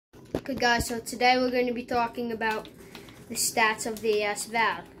Okay guys, so today we're going to be talking about the stats of the As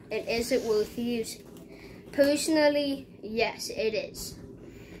Val, and is it worth using? Personally, yes it is,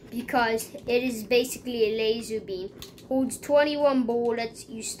 because it is basically a laser beam. Holds 21 bullets,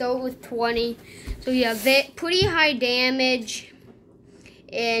 you start with 20, so you have pretty high damage,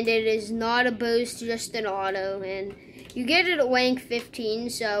 and it is not a burst, just an auto, and you get it at rank 15,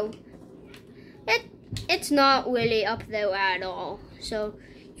 so it's not really up there at all. So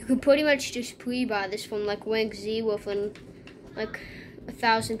you can pretty much just pre-buy this from like rank 0 for like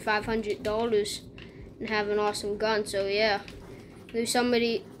 $1,500 and have an awesome gun. So yeah, there's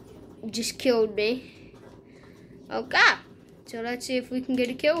somebody just killed me. Okay, so let's see if we can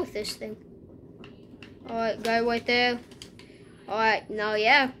get a kill with this thing. Alright, guy right there. Alright, now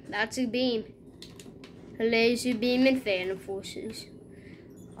yeah, that's a beam. A laser beam and phantom forces.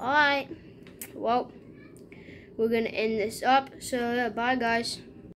 Alright, well, we're gonna end this up. So yeah, bye guys.